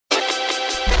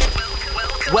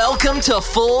Welcome to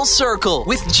Full Circle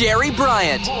with Jerry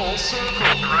Bryant. Full Circle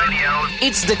Radio.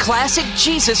 It's the classic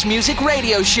Jesus music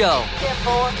radio show.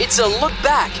 It's a look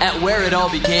back at where it all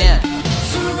began.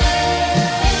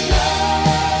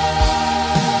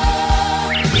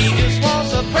 He just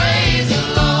wants to praise the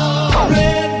Lord.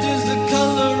 Red is the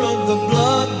color of the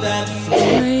blood that flows.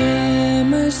 I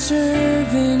am a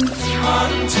servant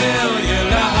Until your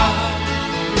life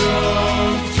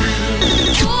runs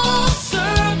through. Full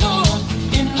circle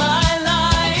in my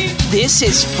life. This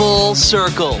is Full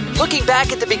Circle, looking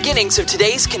back at the beginnings of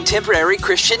today's contemporary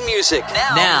Christian music.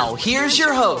 Now here's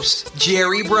your host,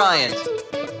 Jerry Bryant.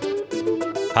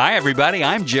 Hi, everybody.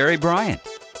 I'm Jerry Bryant,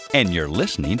 and you're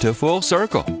listening to Full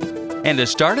Circle. And to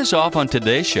start us off on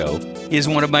today's show is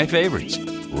one of my favorites,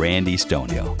 Randy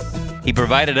Stonehill. He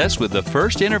provided us with the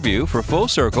first interview for Full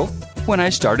Circle when I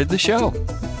started the show.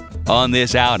 On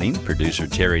this outing, producer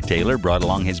Terry Taylor brought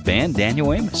along his band,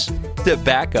 Daniel Amos, to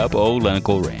back up old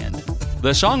Uncle Rand. The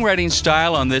songwriting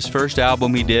style on this first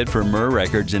album he did for Myrrh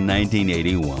Records in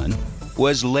 1981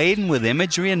 was laden with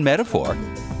imagery and metaphor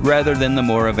rather than the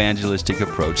more evangelistic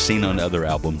approach seen on other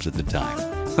albums at the time.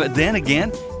 But then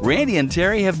again, Randy and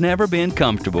Terry have never been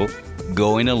comfortable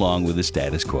going along with the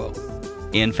status quo.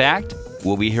 In fact,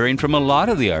 we'll be hearing from a lot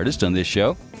of the artists on this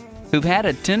show who've had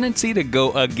a tendency to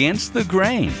go against the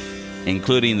grain,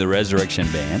 including the Resurrection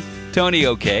Band, Tony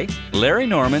O'Kay, Larry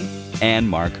Norman, and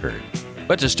Mark Hurd.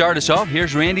 But to start us off,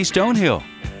 here's Randy Stonehill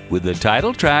with the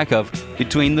title track of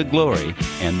Between the Glory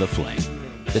and the Flame,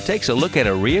 that takes a look at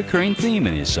a reoccurring theme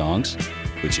in his songs,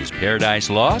 which is Paradise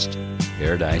Lost,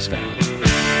 Paradise Found.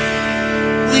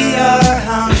 We are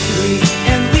hungry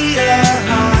and we are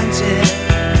haunted.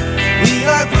 We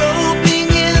are groping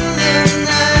in the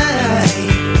night.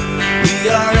 We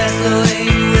are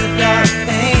wrestling with our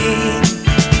pain.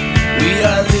 We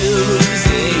are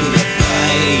losing the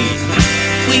fight.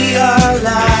 We are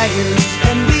liars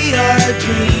and we are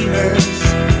dreamers.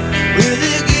 We're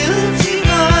the guilty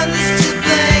ones to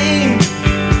blame.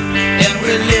 And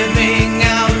we're living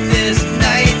out this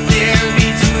nightmare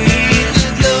between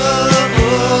the glory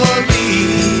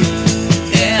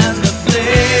and the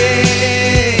flame.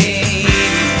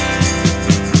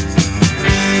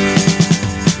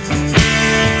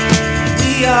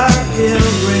 We are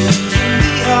pilgrims and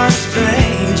we are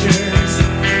strangers.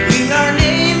 We are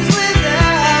names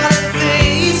without a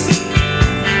face.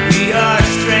 We are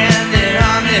stranded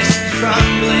on this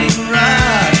crumbling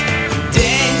rock,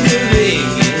 dangling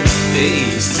in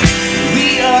space.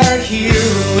 We are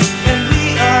heroes and we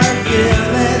are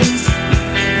villains.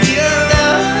 We are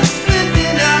lost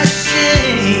within our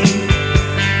shame,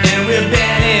 and we're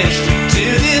banished to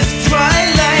this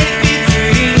twilight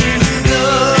between the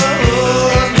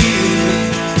glory.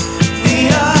 We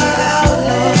are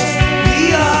outlaws,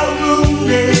 we are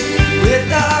wounded, with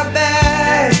our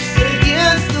backs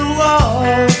against the wall.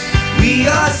 We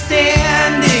are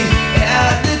standing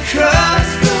at the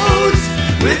crossroads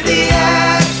with the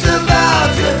axe about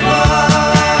to fall.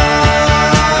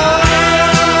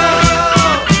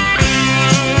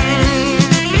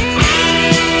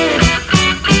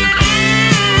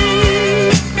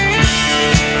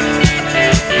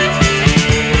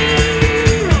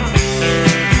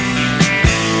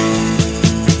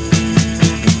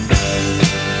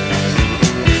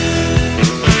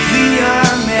 We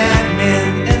are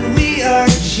madmen and we are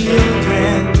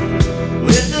children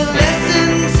with a lesson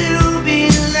to be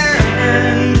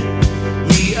learned.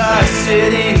 We are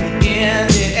sitting in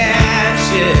the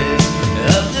ashes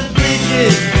of the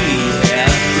bridges we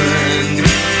have burned.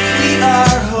 We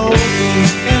are hoping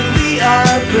and we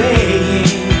are praying.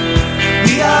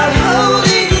 We are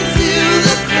holding to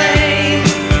the claim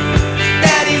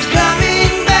that he's coming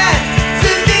back to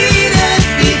meet us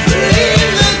between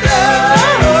the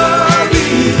glory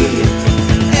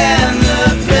and the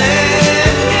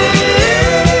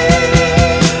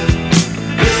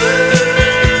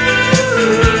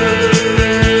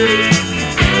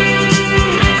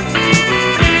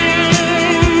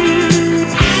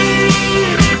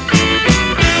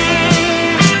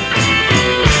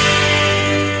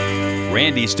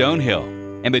Randy Stonehill,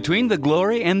 and Between the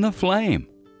Glory and the Flame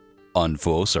on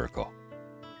Full Circle.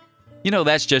 You know,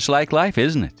 that's just like life,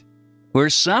 isn't it? We're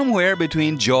somewhere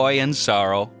between joy and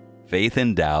sorrow, faith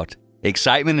and doubt,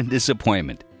 excitement and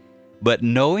disappointment. But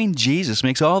knowing Jesus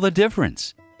makes all the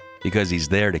difference because he's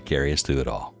there to carry us through it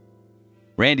all.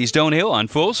 Randy Stonehill on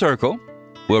Full Circle,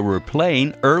 where we're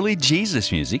playing early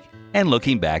Jesus music and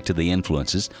looking back to the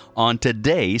influences on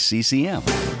today's CCM.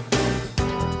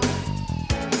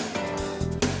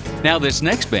 Now, this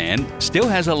next band still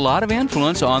has a lot of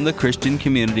influence on the Christian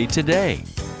community today.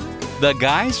 The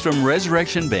guys from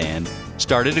Resurrection Band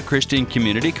started a Christian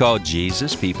community called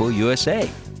Jesus People USA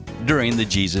during the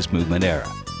Jesus Movement era.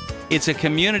 It's a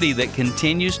community that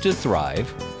continues to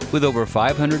thrive with over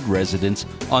 500 residents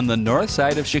on the north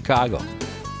side of Chicago.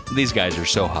 These guys are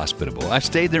so hospitable. I've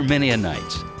stayed there many a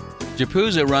nights.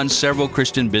 Japuza runs several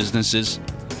Christian businesses,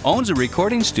 owns a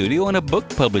recording studio and a book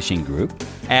publishing group,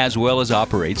 as well as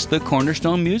operates the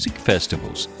Cornerstone Music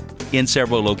Festivals in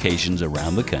several locations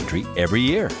around the country every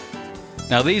year.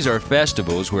 Now, these are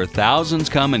festivals where thousands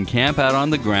come and camp out on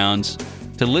the grounds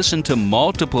to listen to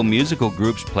multiple musical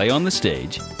groups play on the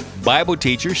stage, Bible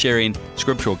teachers sharing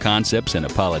scriptural concepts and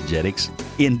apologetics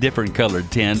in different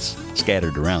colored tents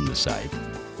scattered around the site.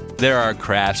 There are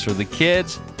crafts for the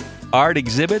kids, art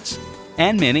exhibits,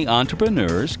 and many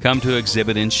entrepreneurs come to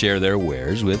exhibit and share their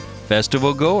wares with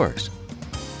festival goers.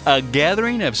 A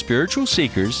gathering of spiritual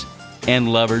seekers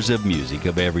and lovers of music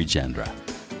of every genre,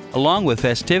 along with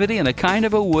festivity and a kind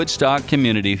of a Woodstock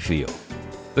community feel.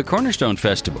 The Cornerstone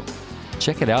Festival.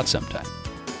 Check it out sometime.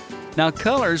 Now,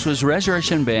 Colors was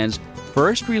Resurrection Band's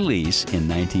first release in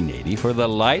 1980 for the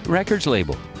Light Records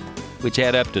label, which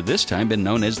had up to this time been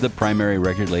known as the primary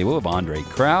record label of Andre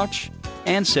Crouch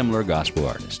and similar gospel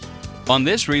artists. On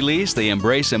this release, they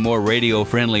embrace a more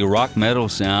radio-friendly rock metal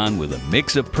sound with a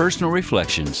mix of personal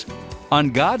reflections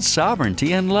on God's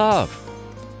sovereignty and love,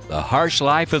 the harsh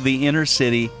life of the inner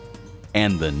city,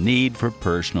 and the need for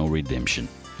personal redemption,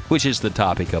 which is the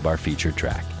topic of our feature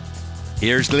track.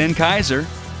 Here's Glenn Kaiser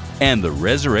and the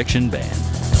Resurrection Band.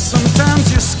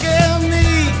 Sometimes you scare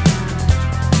me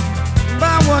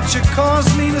by what you cause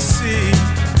me to see,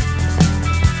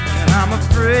 and I'm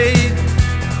afraid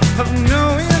of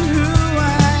knowing who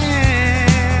I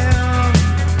am.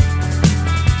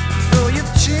 Though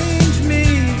you've changed me,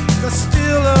 there's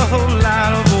still a whole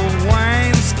lot of old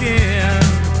wineskin,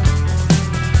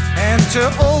 and to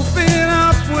open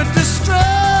up would destroy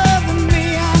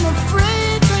me. I'm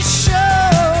afraid to show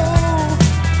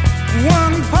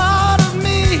one part of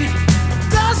me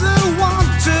doesn't want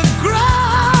to grow,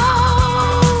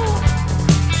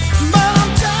 but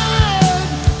I'm tired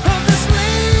of this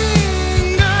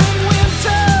lingering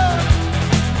winter,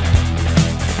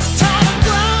 tired of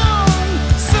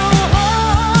ground so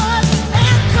hard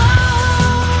and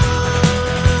cold.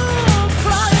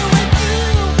 Flying with you,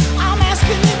 I'm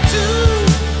asking you to,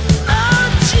 oh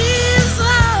Jesus,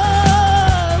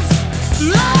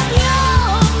 love,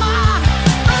 you're my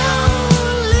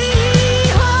only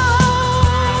hope.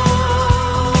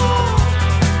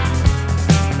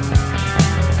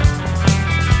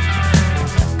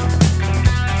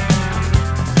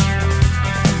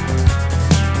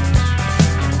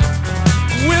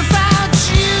 Without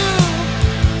you,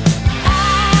 I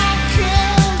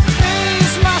can't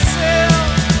face myself.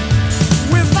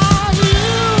 Without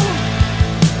you,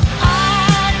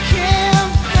 I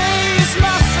can't face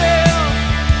myself.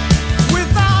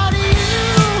 Without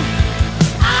you,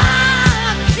 I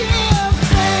can't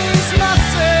face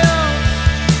myself.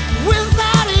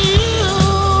 Without you.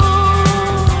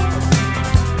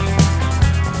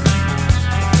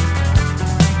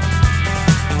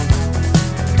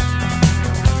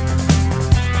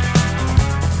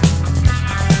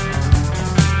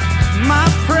 My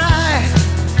pride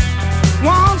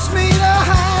wants me to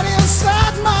hide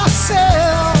inside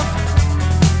myself,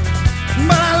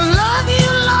 but I love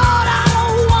you, Lord. I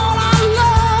don't want our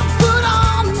love put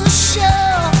on the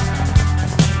shelf.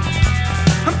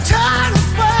 I'm tired of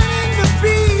fighting to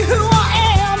be who I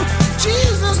am.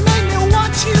 Jesus, make me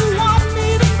what you want me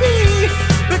to be.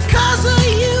 Because of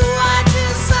you, I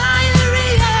desire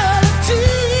reality.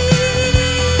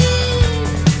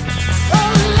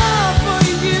 Oh, love for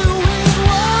you is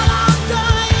what I'm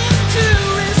dying to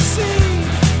receive.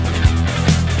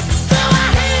 Though I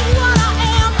hate what I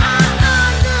am, I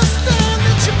understand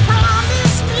that you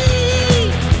promised me.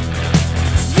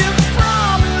 You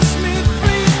promised me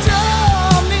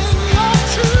freedom in your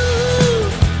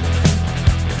truth.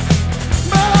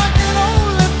 But I can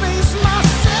only face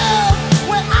myself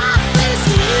when I face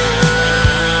you.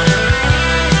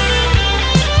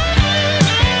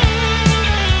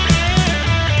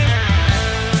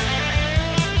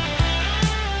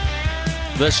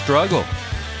 The Struggle,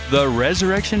 the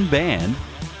Resurrection Band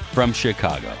from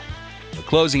Chicago. The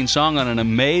closing song on an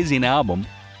amazing album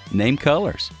named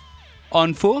Colors.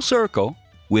 On Full Circle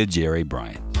with Jerry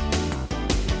Bryant.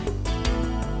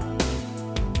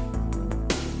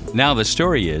 Now the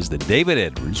story is that David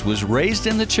Edwards was raised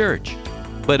in the church,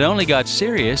 but only got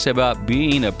serious about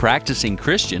being a practicing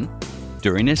Christian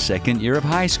during his second year of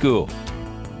high school.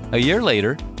 A year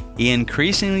later,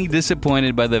 increasingly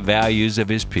disappointed by the values of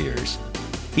his peers,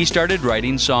 he started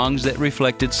writing songs that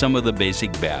reflected some of the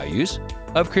basic values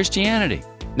of Christianity.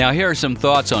 Now, here are some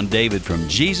thoughts on David from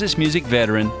Jesus music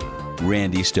veteran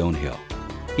Randy Stonehill.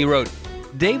 He wrote,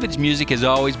 "David's music has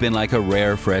always been like a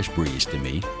rare, fresh breeze to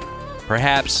me.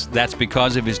 Perhaps that's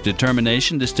because of his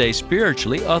determination to stay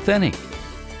spiritually authentic.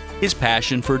 His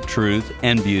passion for truth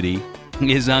and beauty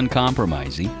is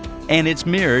uncompromising, and it's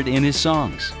mirrored in his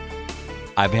songs.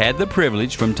 I've had the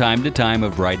privilege from time to time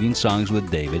of writing songs with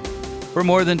David for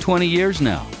more than 20 years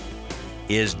now.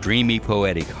 His dreamy,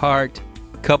 poetic heart,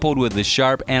 coupled with the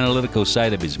sharp, analytical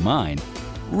side of his mind,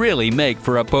 really make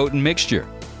for a potent mixture,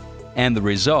 and the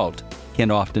result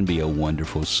can often be a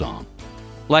wonderful song.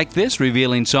 Like this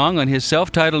revealing song on his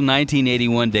self-titled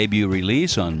 1981 debut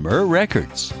release on Myrrh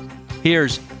Records.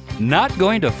 Here's Not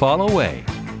Going to Fall Away,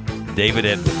 David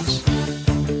Edwards.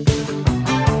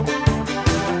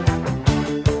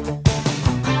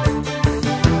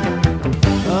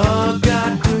 Oh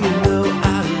God, do you know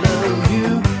I love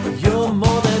you? You're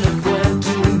more than a friend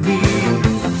to me,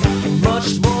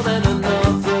 much more than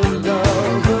another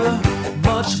lover,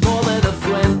 much more than a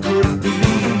friend could be.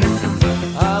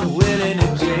 I'm willing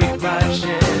to take my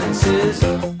chances,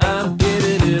 I'm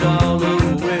giving it all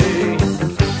away.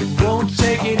 Won't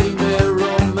take any mere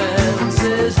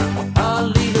romances, I'll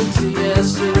leave it to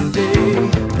yesterday.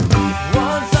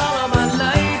 Once all of my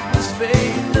life was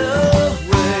fading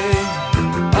away,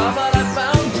 but I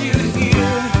found you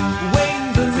here,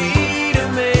 waiting for me to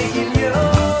make it your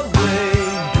way.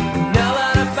 Now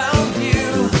that I found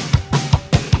you,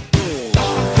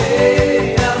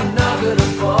 hey, I'm not gonna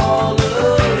fall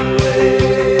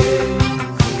away.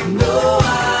 No,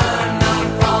 I'm not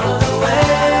falling away.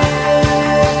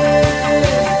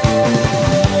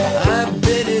 I've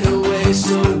been in a way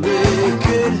so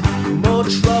wicked, more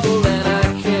trouble than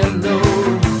I can know.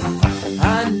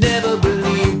 I never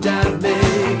believed I'd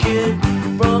make it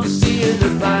from seeing the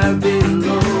fire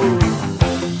below.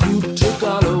 You took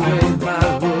all away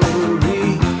my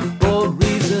worry for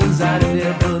reasons I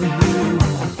never knew.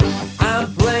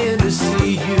 I'm playing to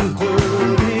see you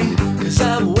hurry, 'cause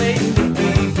I'm waiting to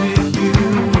be with you.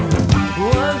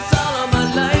 Once all of my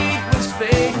light was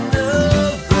fading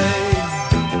away,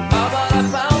 but I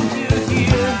found you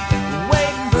here,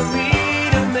 waiting for me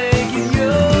to make it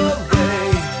your way.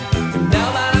 Now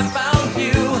that I found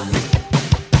you,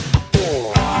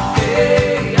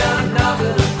 hey, I'm not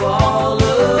gonna fall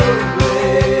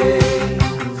away.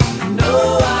 No,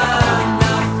 I'm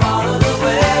not falling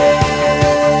away.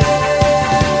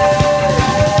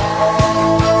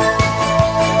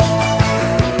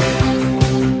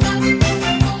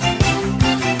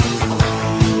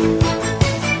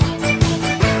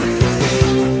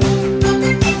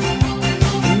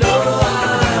 No,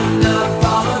 I'm not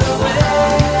falling away.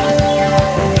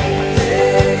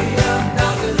 Hey, I'm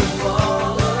not gonna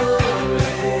fall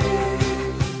away.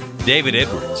 David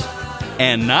Edwards,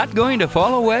 and Not Going to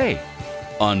Fall Away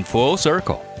on Full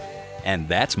Circle. And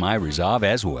that's my resolve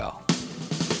as well.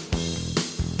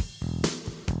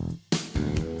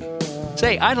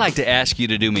 Say, I'd like to ask you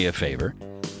to do me a favor.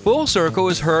 Full Circle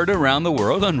is heard around the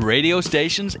world on radio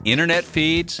stations, internet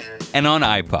feeds, and on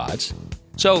iPods.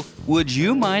 So, would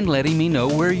you mind letting me know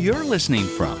where you're listening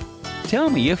from? Tell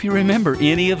me if you remember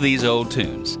any of these old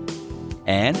tunes.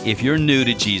 And if you're new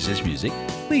to Jesus music,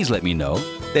 please let me know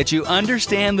that you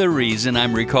understand the reason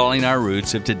I'm recalling our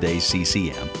roots of today's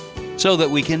CCM, so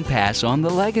that we can pass on the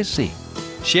legacy.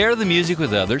 Share the music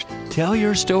with others, tell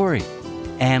your story,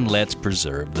 and let's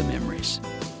preserve the memories.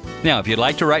 Now, if you'd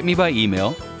like to write me by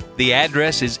email, the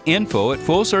address is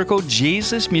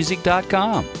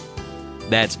info@fullcirclejesusmusic.com.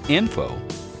 That's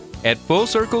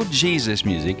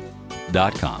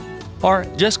info@fullcirclejesusmusic.com. Or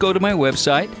just go to my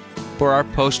website for our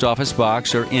post office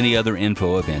box or any other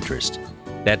info of interest.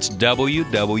 That's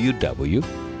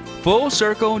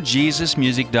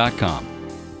www.fullcirclejesusmusic.com.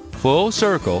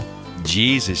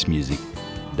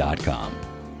 fullcirclejesusmusic.com.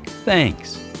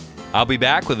 Thanks. I'll be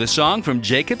back with a song from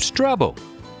Jacob Strubble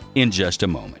in just a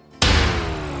moment.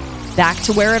 Back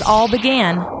to where it all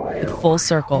began at Full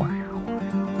Circle.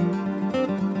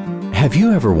 Have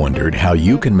you ever wondered how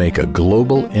you can make a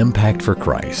global impact for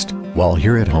Christ while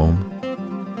here at home?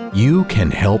 You can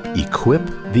help equip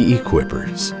the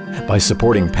equippers by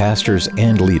supporting pastors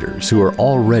and leaders who are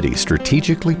already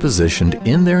strategically positioned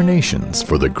in their nations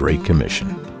for the Great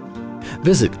Commission.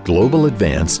 Visit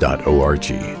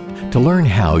globaladvance.org to learn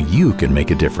how you can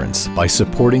make a difference by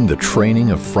supporting the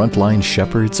training of frontline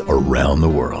shepherds around the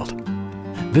world.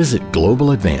 Visit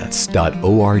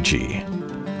globaladvance.org.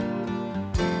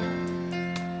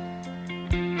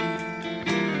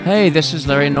 Hey, this is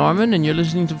Larry Norman, and you're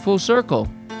listening to Full Circle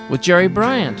with Jerry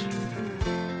Bryant.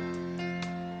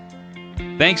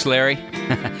 Thanks, Larry.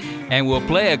 And we'll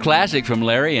play a classic from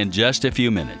Larry in just a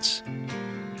few minutes.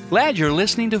 Glad you're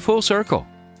listening to Full Circle.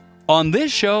 On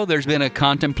this show, there's been a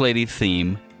contemplative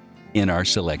theme in our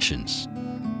selections.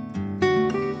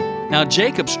 Now,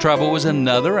 Jacob's Trouble was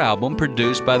another album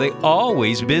produced by the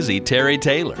always busy Terry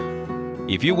Taylor.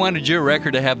 If you wanted your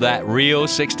record to have that real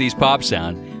 60s pop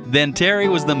sound, then Terry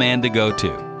was the man to go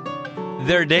to.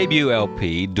 Their debut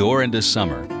LP, Door into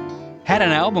Summer, had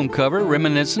an album cover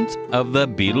reminiscent of the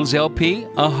Beatles LP,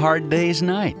 A Hard Day's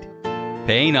Night,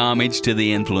 paying homage to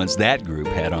the influence that group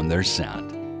had on their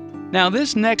sound. Now,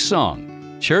 this next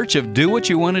song, Church of Do What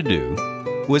You Want to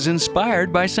Do, was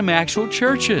inspired by some actual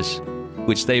churches,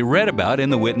 which they read about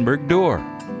in the Wittenberg Door,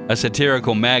 a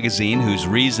satirical magazine whose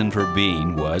reason for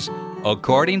being was,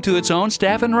 according to its own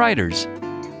staff and writers,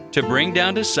 to bring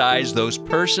down to size those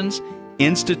persons,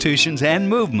 institutions, and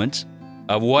movements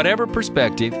of whatever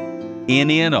perspective,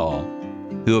 any and all,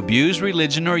 who abuse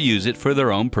religion or use it for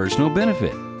their own personal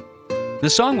benefit. The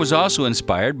song was also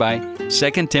inspired by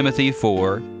 2 Timothy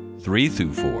 4,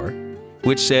 3-4,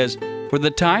 which says, "For the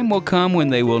time will come when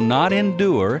they will not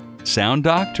endure sound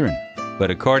doctrine, but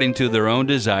according to their own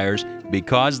desires,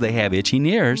 because they have itching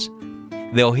ears,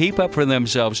 they'll heap up for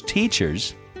themselves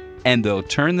teachers, and they'll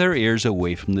turn their ears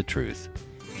away from the truth,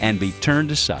 and be turned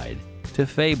aside to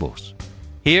fables."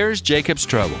 Here's Jacob's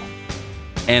Trouble,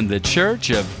 and the Church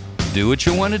of Do What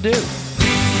You Want to Do.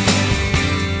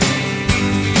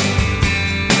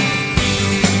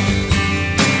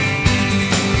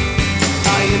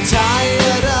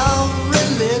 Tired of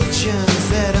religions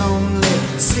that only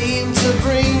seem to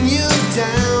bring you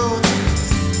down,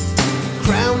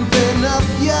 cramping up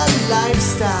your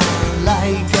lifestyle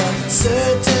like a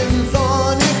certain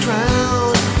thorny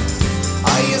crown.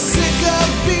 Are you sick of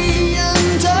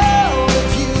being told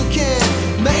if you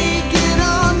can't make it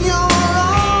on your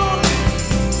own?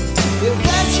 If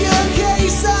that's your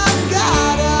case, I've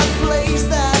got a place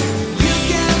that you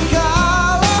can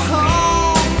call a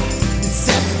home. It's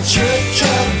at the Church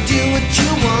of Do What You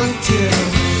Want to,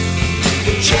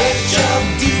 the Church of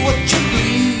Do What You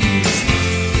Please,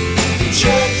 the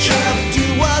Church of Do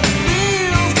What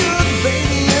Feels Good,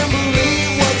 baby, and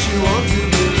believe what you want to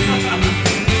believe.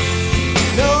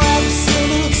 No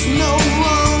absolutes, no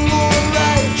wrong or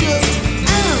right, just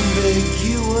ambiguity.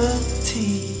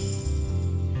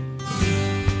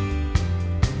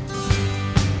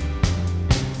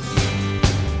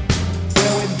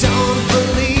 Well, we don't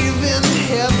believe in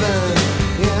heaven,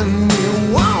 and we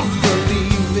won't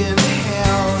believe in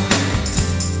hell.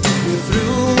 We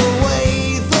threw away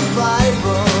the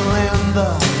Bible and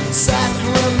the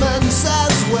sacraments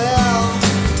as well.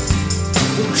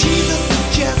 But Jesus is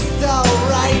just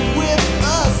alright with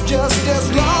us, just as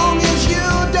long as you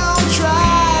don't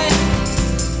try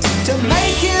to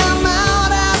make him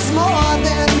out as more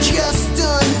than just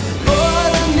an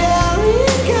ordinary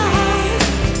guy.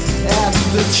 At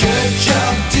the Church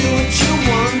of Do What You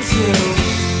Want to,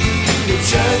 the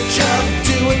Church of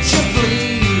Do What You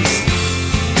Please,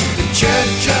 the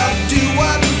Church of Do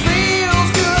What Feels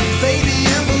Good, baby,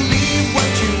 and believe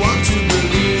what you want to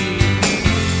believe.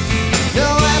 No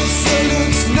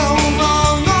absolutes, no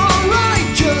wrong or right,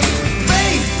 just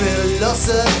faith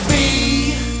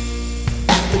philosophy.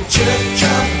 At the Church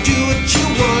of Do What You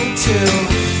Want to,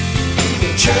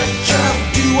 the Church of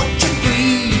Do What You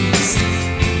Please.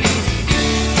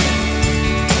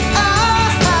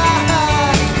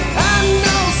 I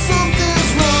know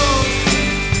something's wrong.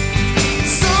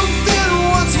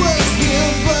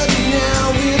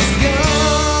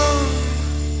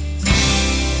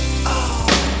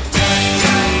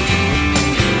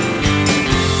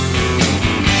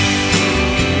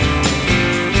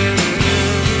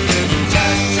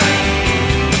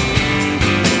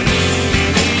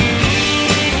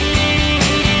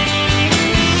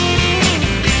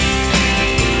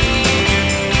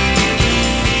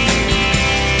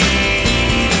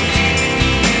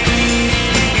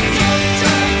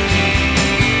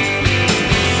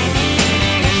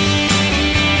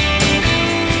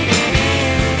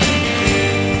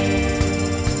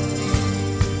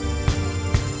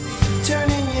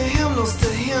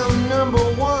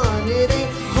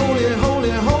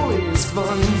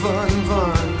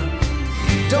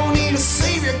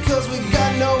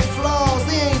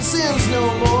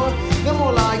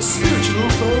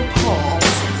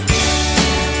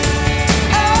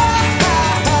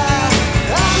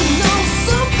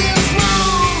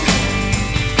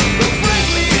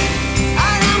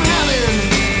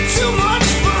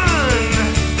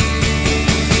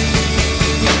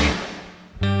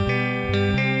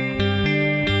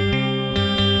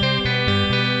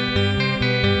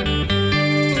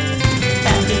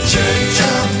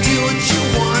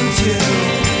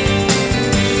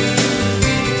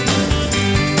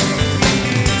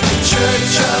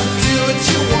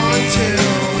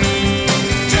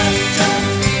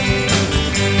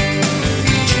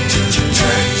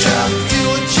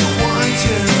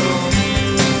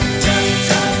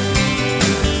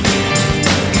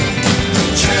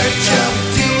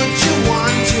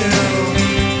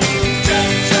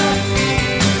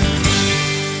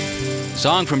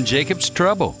 song from Jacob's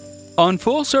Trouble on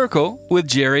Full Circle with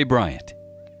Jerry Bryant,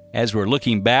 as we're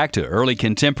looking back to early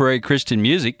contemporary Christian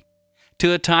music,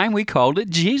 to a time we called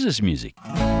it Jesus music.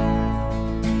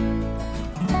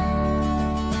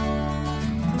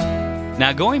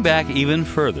 Now, going back even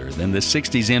further than the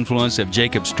 60s influence of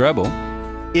Jacob's Trouble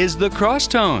is the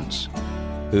Crosstones,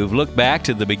 who've looked back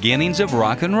to the beginnings of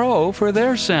rock and roll for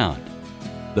their sound.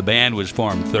 The band was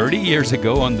formed 30 years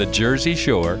ago on the Jersey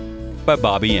Shore by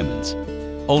Bobby Emmons,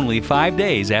 only 5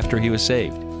 days after he was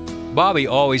saved. Bobby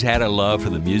always had a love for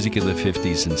the music of the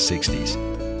 50s and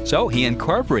 60s, so he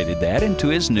incorporated that into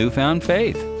his newfound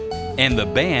faith. And the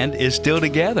band is still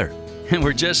together, and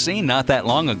were just seen not that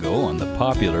long ago on the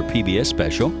popular PBS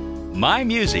special, My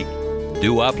Music,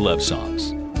 Doo-Wop Love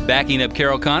Songs, backing up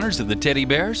Carol Connors of the Teddy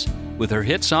Bears with her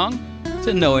hit song,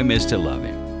 To Know Him Is to Love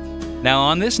Him. Now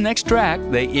on this next track,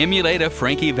 they emulate a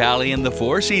Frankie Valli and the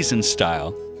Four Seasons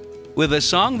style with a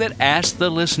song that asks the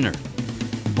listener,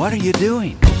 what are you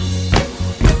doing?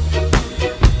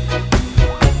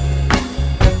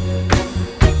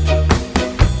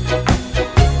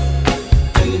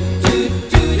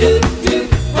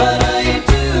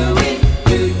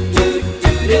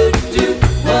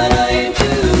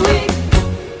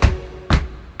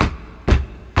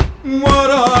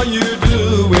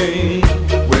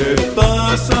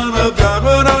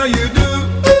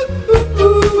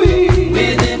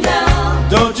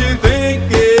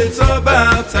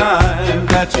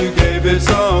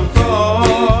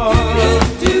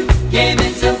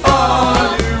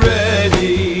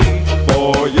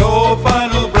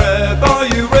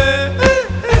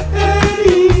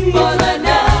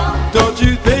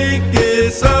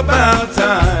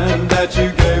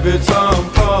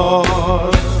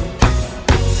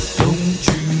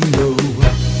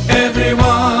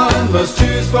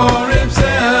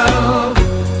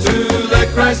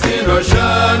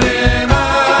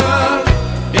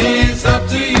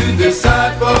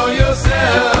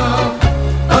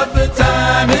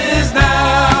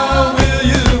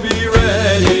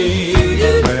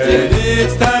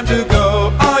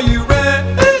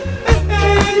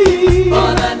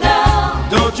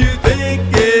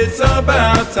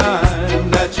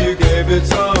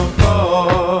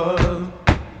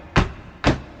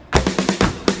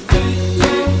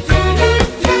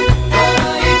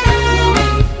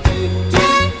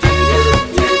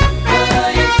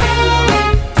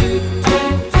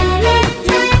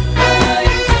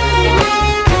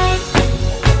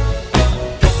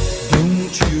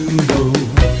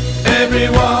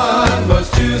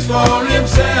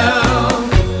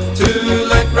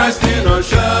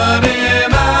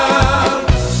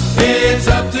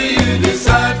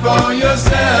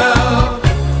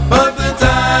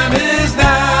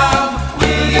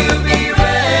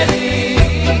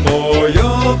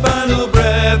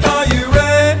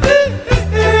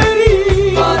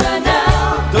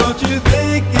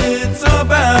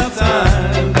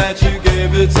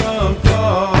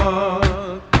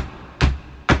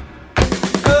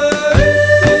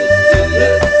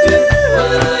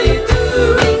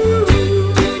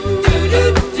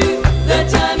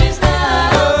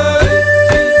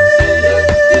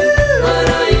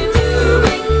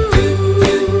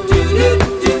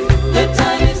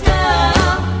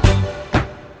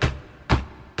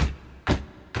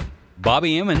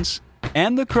 Bobby Emmons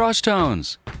and the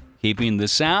Crosstones, keeping the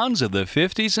sounds of the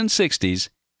 50s and 60s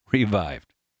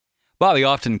revived. Bobby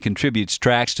often contributes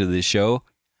tracks to this show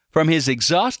from his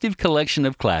exhaustive collection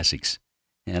of classics,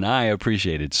 and I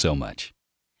appreciate it so much.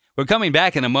 We're coming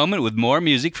back in a moment with more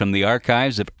music from the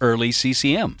archives of early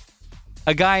CCM,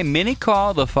 a guy many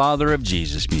call the father of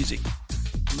Jesus music,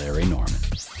 Larry Norman.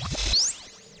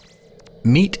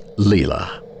 Meet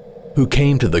Leela, who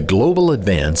came to the Global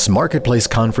Advance Marketplace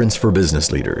Conference for Business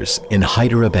Leaders in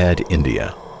Hyderabad,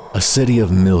 India, a city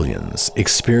of millions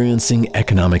experiencing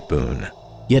economic boon.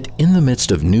 Yet in the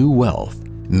midst of new wealth,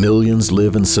 millions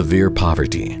live in severe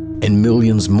poverty, and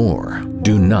millions more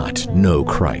do not know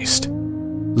Christ.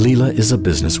 Leela is a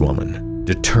businesswoman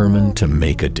determined to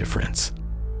make a difference.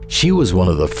 She was one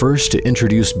of the first to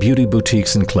introduce beauty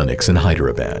boutiques and clinics in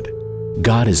Hyderabad.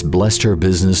 God has blessed her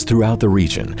business throughout the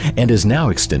region and is now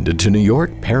extended to New York,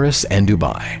 Paris, and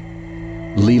Dubai.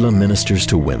 Leela ministers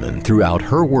to women throughout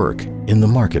her work in the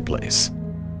marketplace.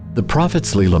 The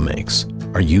profits Leela makes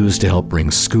are used to help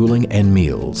bring schooling and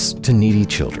meals to needy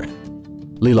children.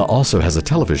 Leela also has a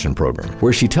television program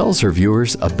where she tells her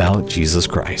viewers about Jesus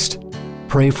Christ.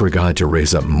 Pray for God to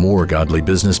raise up more godly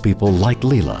business people like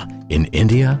Leela in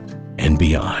India and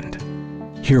beyond.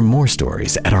 Hear more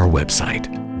stories at our website,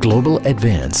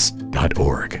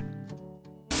 globaladvance.org.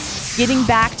 Getting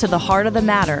back to the heart of the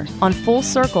matter on Full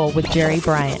Circle with Jerry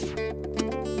Bryant.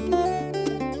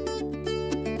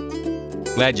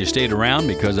 Glad you stayed around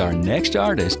because our next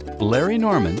artist, Larry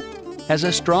Norman, has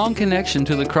a strong connection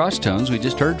to the Crosstones we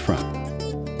just heard from.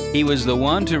 He was the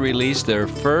one to release their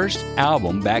first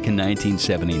album back in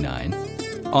 1979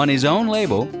 on his own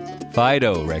label,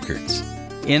 Fido Records.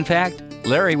 In fact,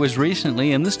 Larry was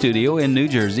recently in the studio in New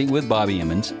Jersey with Bobby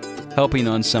Emmons, helping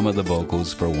on some of the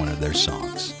vocals for one of their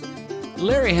songs.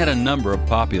 Larry had a number of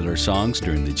popular songs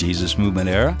during the Jesus Movement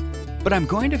era, but I'm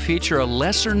going to feature a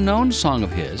lesser-known song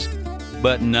of his,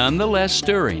 but nonetheless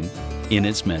stirring in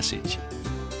its message.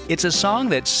 It's a song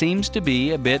that seems to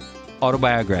be a bit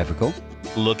autobiographical,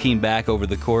 looking back over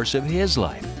the course of his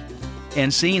life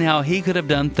and seeing how he could have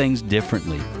done things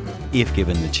differently if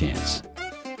given the chance.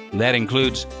 That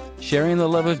includes sharing the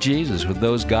love of Jesus with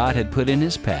those God had put in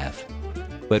his path,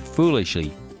 but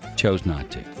foolishly chose not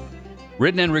to.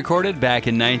 Written and recorded back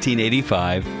in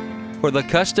 1985 for the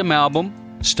custom album,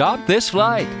 Stop This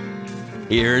Flight.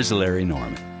 Here's Larry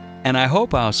Norman, and I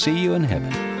hope I'll see you in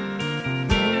heaven.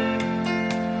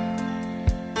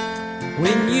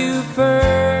 When you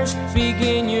first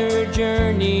begin your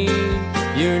journey,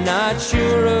 you're not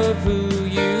sure of who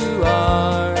you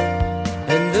are,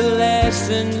 and the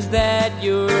lessons that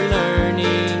you're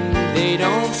learning, they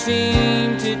don't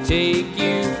seem to take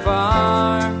you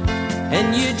far,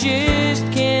 and you just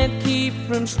can't keep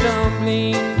from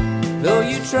stumbling, though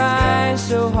you try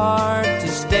so hard to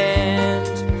stand.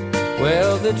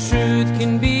 Well, the truth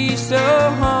can be so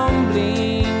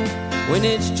humbling when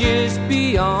it's just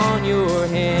beyond your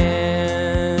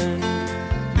hand.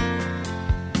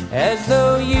 As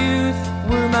though youth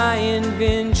were my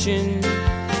invention,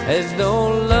 as though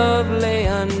love lay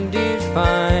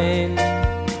undefined.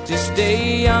 To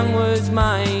stay young was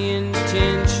my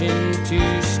intention,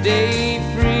 to stay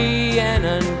free and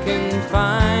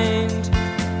unconfined.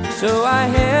 So I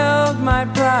held my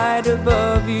pride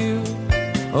above you.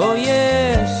 Oh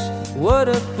yes, what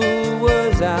a fool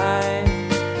was I,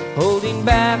 holding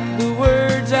back the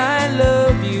words I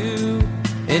love you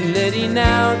and letting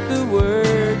out the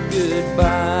word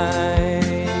goodbye.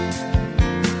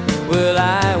 Well,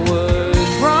 I was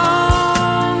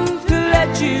wrong to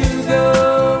let you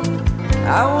go.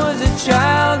 I was a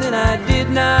child and I did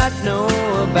not know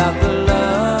about the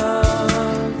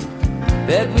love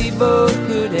that we both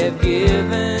could have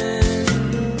given.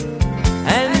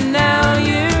 And now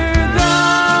you're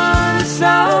gone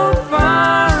so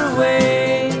far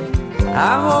away.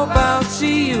 I hope I'll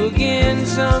see you again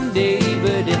someday,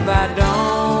 but if I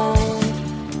don't,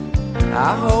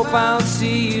 I hope I'll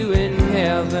see you in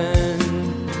heaven.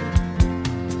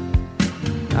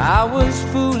 I was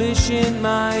foolish in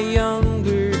my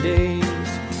younger days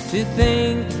to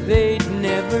think they'd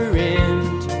never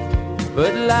end,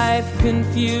 but life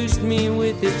confused me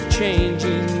with its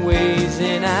changing ways,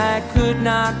 and I could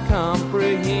not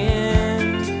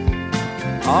comprehend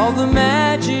all the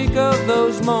magic of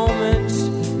those moments,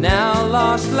 now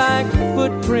lost like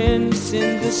footprints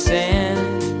in the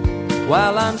sand.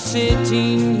 While I'm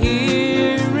sitting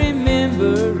here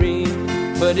remembering,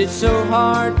 but it's so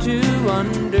hard to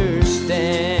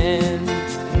understand.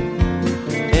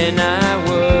 And I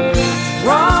was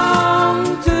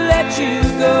wrong to let you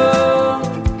go.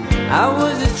 I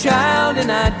was a child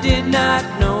and I did not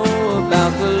know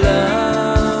about the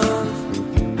love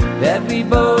that we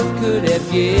both could have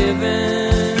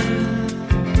given.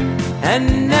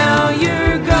 And now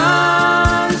you're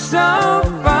gone so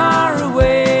far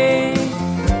away.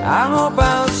 I hope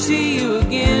I'll see you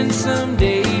again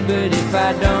someday, but if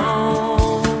I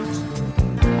don't,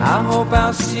 I hope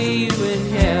I'll see you in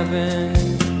heaven.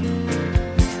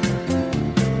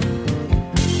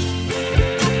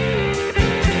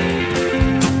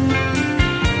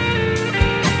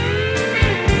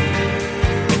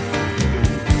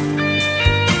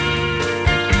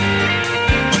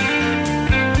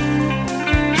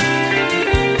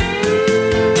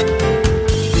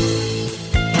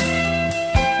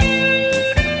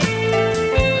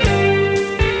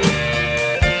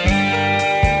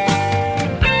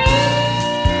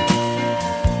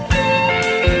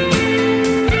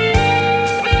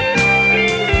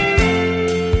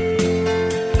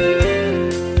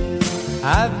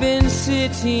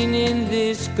 Sitting in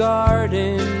this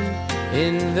garden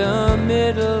in the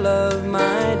middle of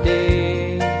my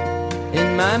day,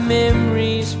 and my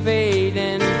memories fade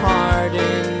and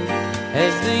harden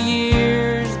as the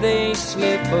years they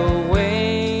slip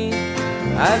away.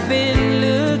 I've been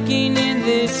looking in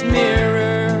this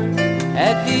mirror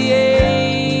at the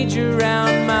age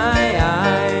around my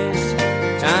eyes.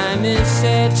 Time is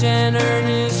such an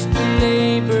earnest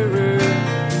laborer,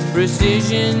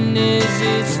 Precision is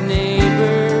its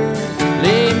neighbor.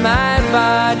 Lay my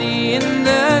body in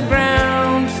the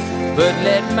ground, but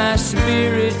let my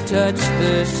spirit touch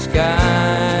the skies.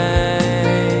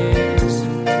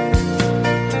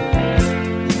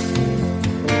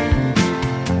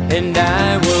 And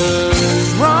I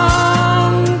was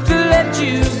wrong to let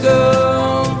you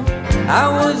go. I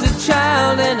was a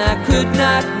child and I could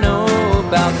not know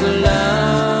about the love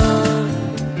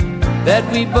that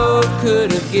we both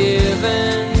could have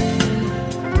given.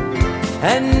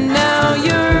 And now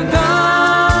you're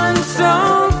gone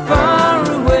so far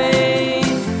away.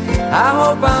 I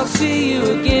hope I'll see you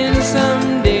again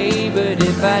someday, but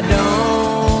if I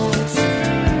don't,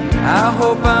 I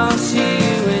hope I'll see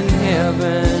you in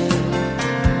heaven.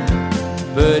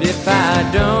 But if I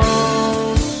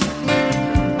don't,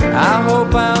 I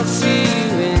hope I'll see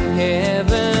you in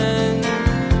heaven.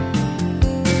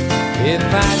 If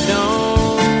I don't,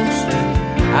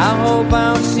 I hope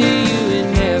I'll see you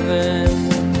in heaven.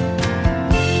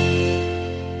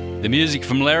 The music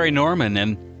from Larry Norman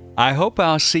and I Hope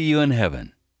I'll See You in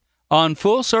Heaven on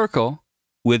Full Circle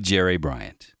with Jerry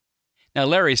Bryant. Now,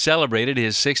 Larry celebrated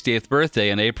his 60th birthday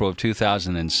in April of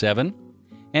 2007,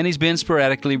 and he's been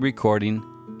sporadically recording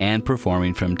and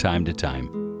performing from time to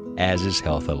time as his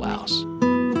health allows.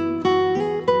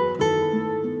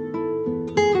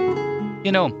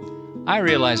 You know, I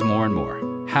realize more and more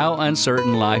how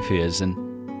uncertain life is, and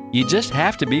you just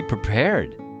have to be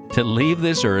prepared to leave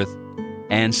this earth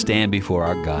and stand before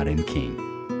our God and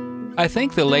King. I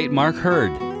think the late Mark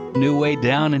Hurd knew way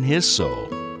down in his soul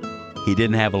he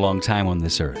didn't have a long time on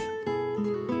this earth.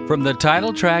 From the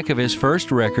title track of his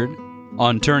first record,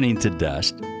 On Turning to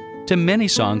Dust, to many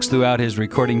songs throughout his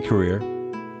recording career,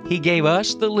 he gave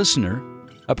us, the listener,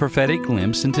 a prophetic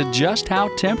glimpse into just how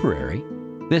temporary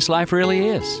this life really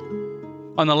is.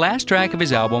 On the last track of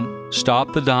his album,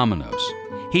 Stop the Dominoes,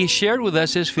 he shared with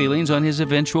us his feelings on his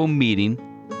eventual meeting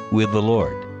with the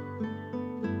Lord.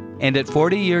 And at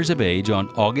 40 years of age, on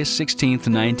August 16th,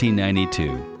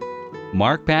 1992,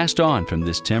 Mark passed on from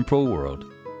this temporal world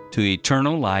to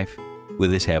eternal life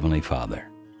with his Heavenly Father.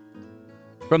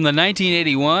 From the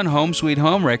 1981 Home Sweet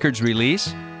Home Records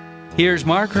release, here's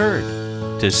Mark Hurd,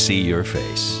 To See Your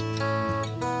Face.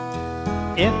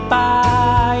 If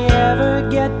I ever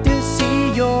get to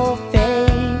see your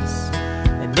face,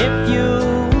 and if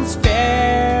you'll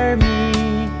spare me,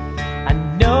 I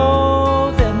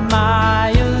know that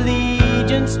my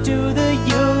allegiance to the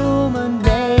human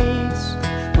race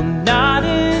will not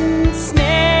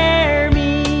ensnare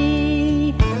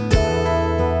me.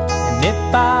 And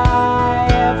if I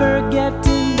ever get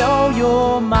to know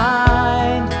your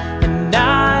mind and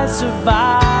I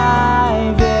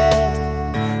survive it,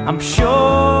 I'm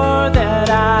sure that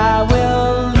I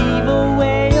will leave a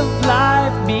way of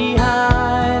life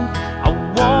behind. I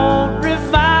won't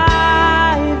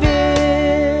revive it.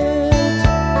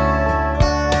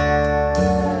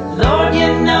 Lord,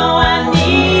 you know I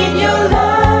need your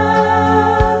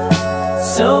love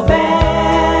so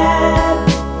bad.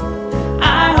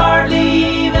 I hardly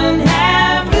even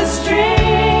have the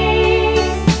strength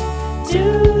to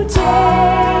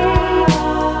take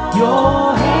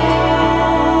your hand.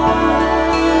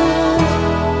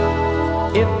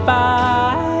 If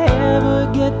I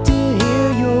ever get to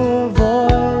hear your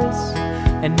voice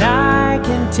and I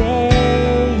can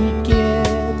take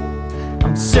it,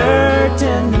 I'm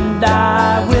certain that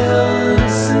I will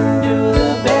listen to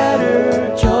the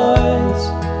better choice,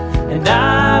 and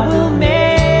I will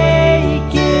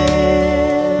make it.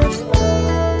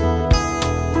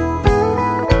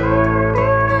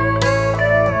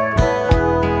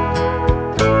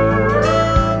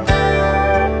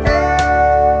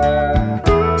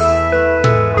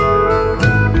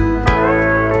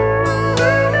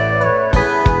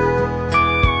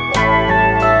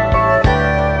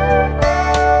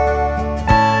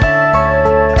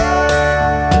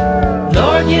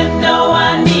 Lord, you know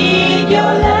I need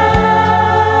your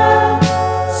love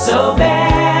so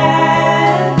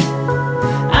bad.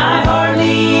 I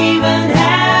hardly even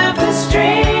have the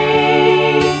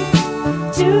strength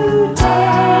to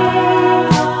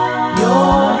take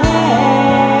your hand.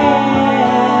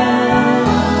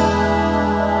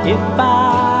 If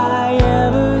I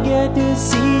ever get to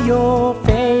see your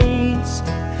face,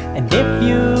 and if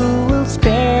you will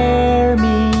spare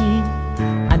me,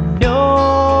 I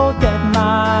know that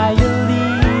my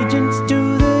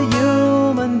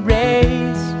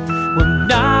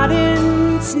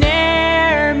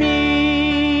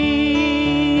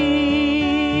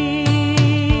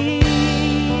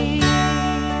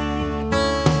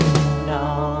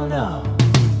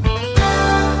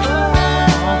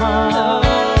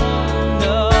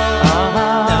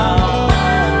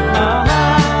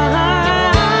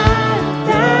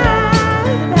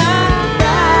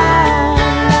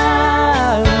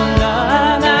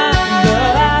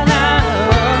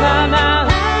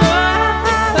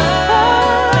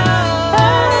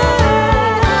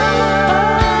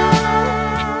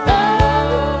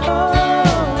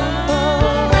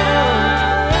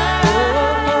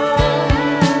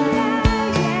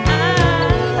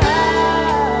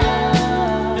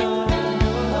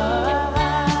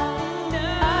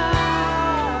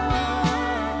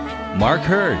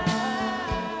dark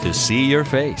herd to see your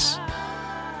face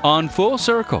on Full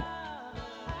Circle.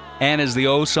 And as the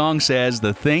old song says,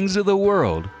 the things of the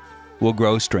world will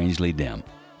grow strangely dim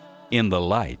in the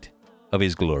light of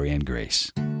His glory and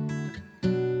grace.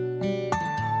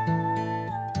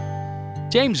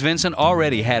 James Vincent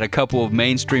already had a couple of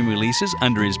mainstream releases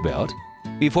under his belt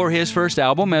before his first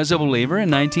album as a believer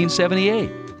in 1978.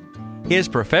 His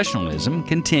professionalism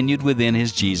continued within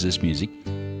his Jesus music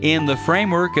in the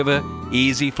framework of a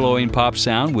easy-flowing pop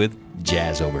sound with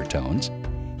jazz overtones.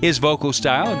 His vocal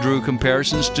style drew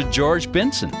comparisons to George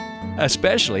Benson,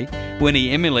 especially when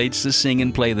he emulates the sing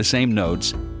and play the same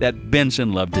notes that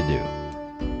Benson loved to do.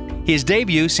 His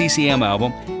debut CCM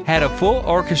album had a full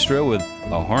orchestra with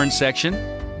a horn section,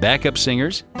 backup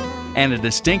singers, and a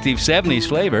distinctive 70s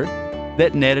flavor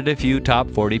that netted a few top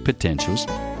 40 potentials,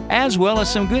 as well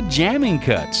as some good jamming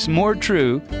cuts, more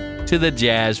true to the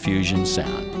jazz fusion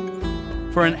sound.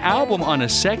 For an album on a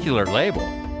secular label,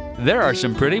 there are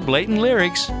some pretty blatant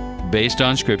lyrics based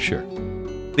on Scripture.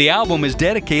 The album is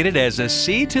dedicated as a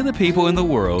seed to the people in the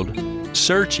world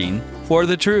searching for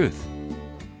the truth.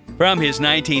 From his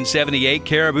 1978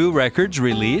 Caribou Records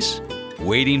release,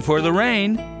 Waiting for the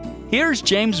Rain, here's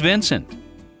James Vincent.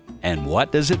 And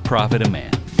what does it profit a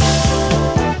man?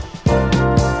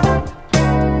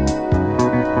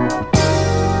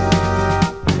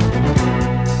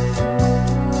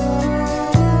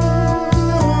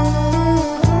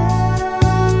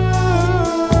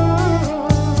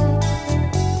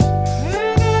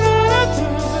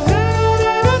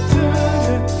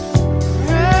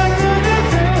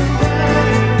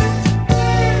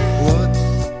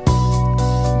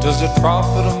 Does it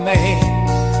profit a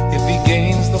man if he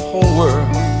gains the whole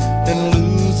world and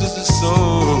loses his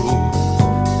soul?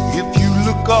 If you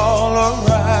look all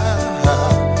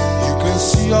around, you can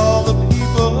see all the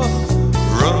people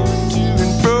running to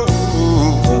and fro.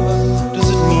 What does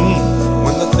it mean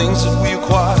when the things that we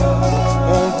acquire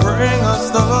won't bring us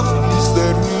the peace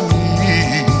that we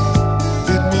need?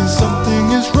 It means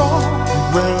something is wrong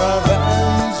where our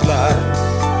values lie.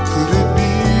 Could it be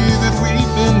that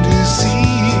we've been deceived?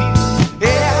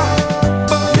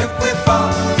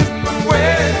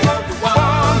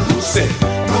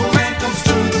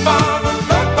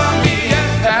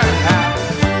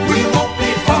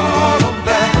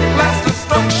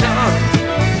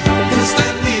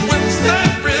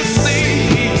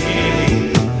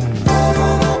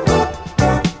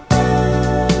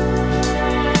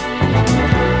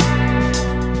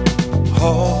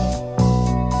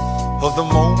 Of the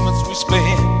moments we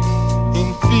spend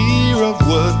in fear of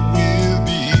what will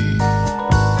be,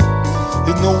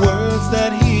 in the words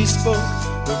that He spoke,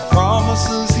 the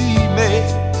promises He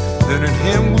made, that in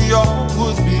Him we all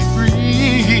would be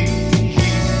free.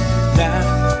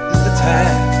 Now is the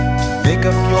time to make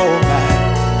up your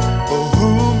mind for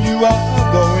whom you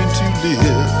are going to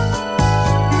live.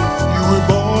 You were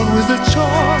born with a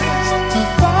choice to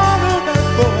follow that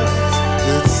voice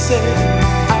that said,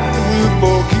 I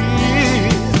will forgive.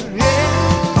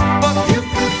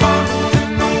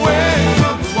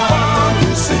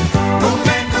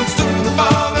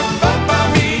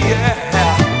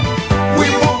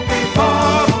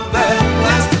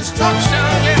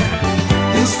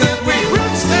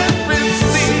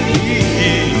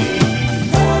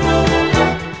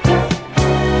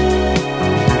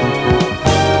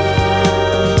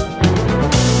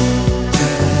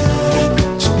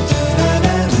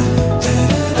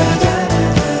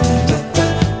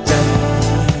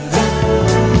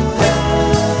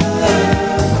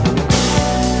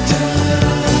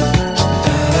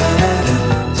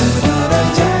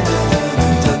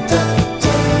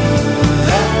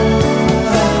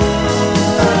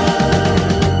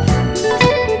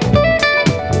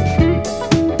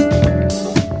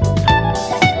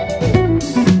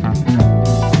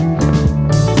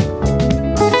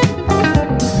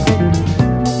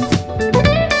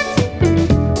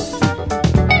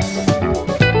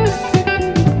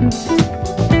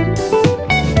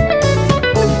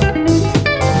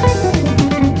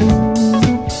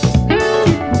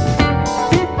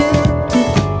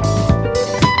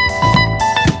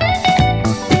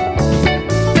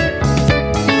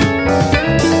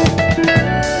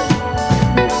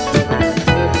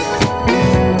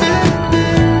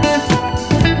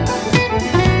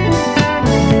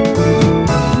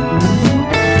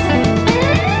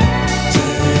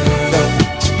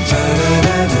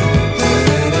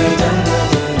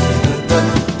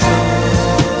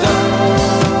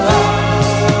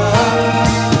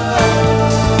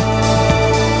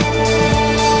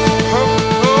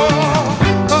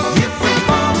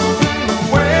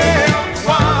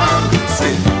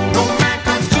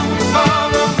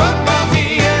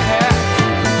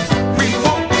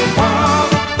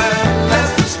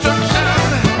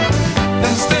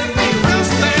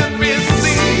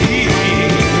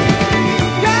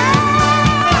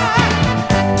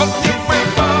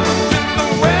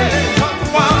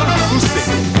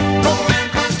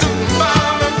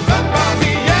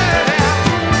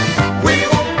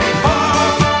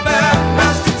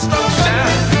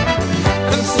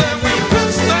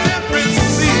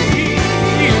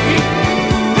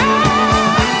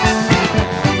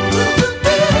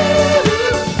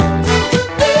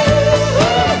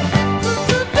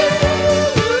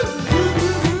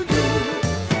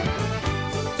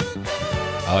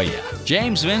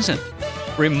 James Vincent,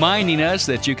 reminding us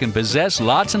that you can possess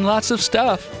lots and lots of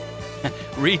stuff,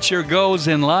 reach your goals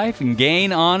in life, and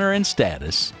gain honor and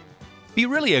status, be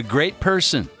really a great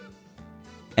person,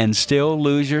 and still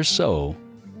lose your soul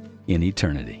in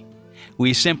eternity.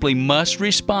 We simply must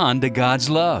respond to God's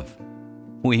love.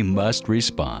 We must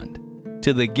respond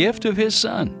to the gift of His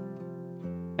Son.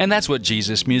 And that's what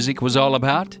Jesus music was all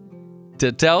about,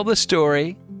 to tell the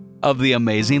story of the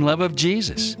amazing love of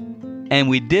Jesus. And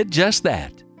we did just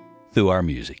that through our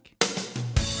music.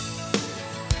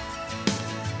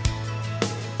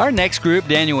 Our next group,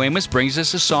 Daniel Amos, brings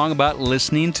us a song about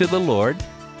listening to the Lord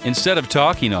instead of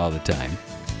talking all the time.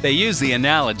 They use the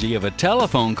analogy of a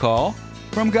telephone call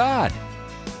from God,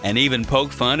 and even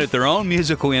poke fun at their own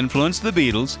musical influence, the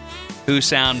Beatles, whose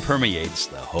sound permeates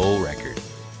the whole record.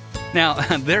 Now,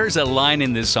 there's a line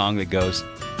in this song that goes,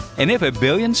 "And if a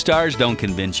billion stars don't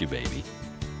convince you, baby,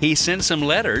 He sent some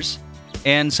letters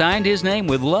and signed His name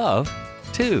with love,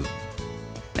 too."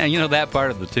 Now, you know, that part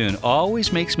of the tune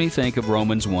always makes me think of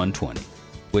Romans 1:20,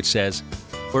 which says,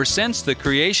 "For since the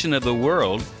creation of the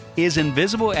world, His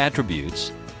invisible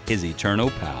attributes, His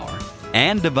eternal power,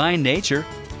 and divine nature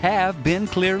have been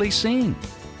clearly seen,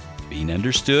 being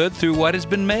understood through what has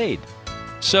been made,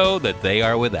 so that they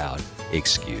are without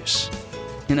excuse."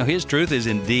 You know, His truth is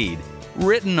indeed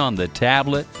written on the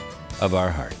tablet of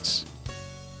our hearts.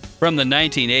 From the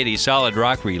 1980 solid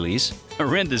rock release,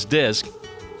 Horrendous Disc,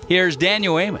 here's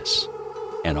Daniel Amos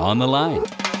and On the Line.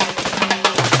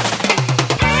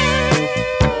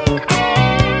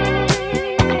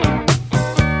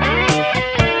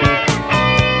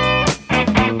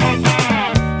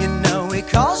 You know he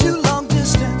calls you long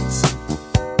distance.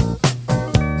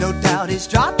 No doubt he's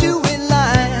dropped you in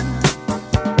line.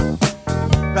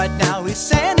 Right now he's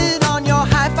saying it on your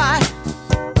hi-fi.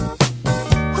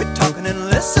 Quit talking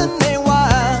and listen a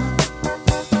while.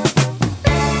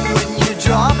 When you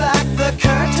draw back the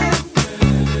curtain,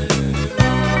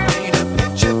 paint a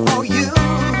picture for you.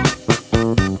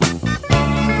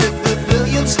 If the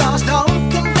billion stars don't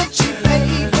convince you,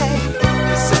 baby,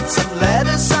 he sent some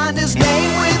letters, signed his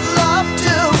name with love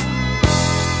too.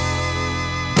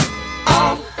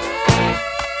 On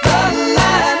the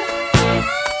line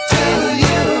to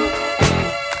you.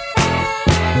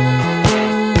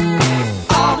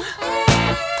 On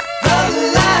the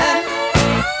line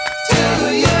to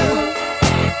you.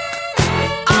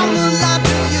 On the line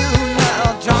to you. Now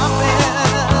dropping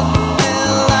in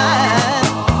line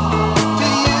to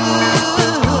you,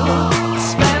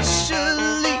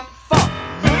 especially for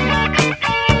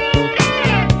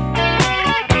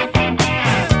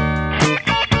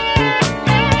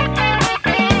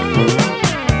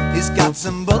He's got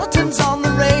some bulletins on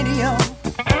the radio.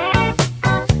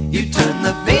 You turn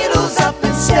the Beatles up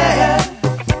instead.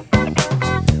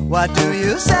 Why do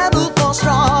you settle for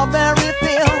strawberry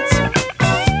fields?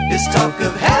 His talk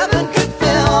of heaven could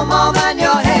fill more than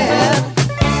your head.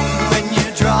 When you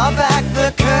draw back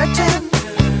the curtain,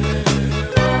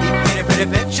 he paint a pretty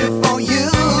picture for you.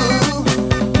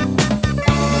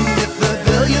 If the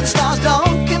billion stars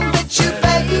don't convince you,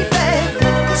 baby,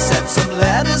 he sent some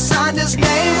letters, signed his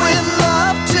name with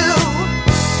love too.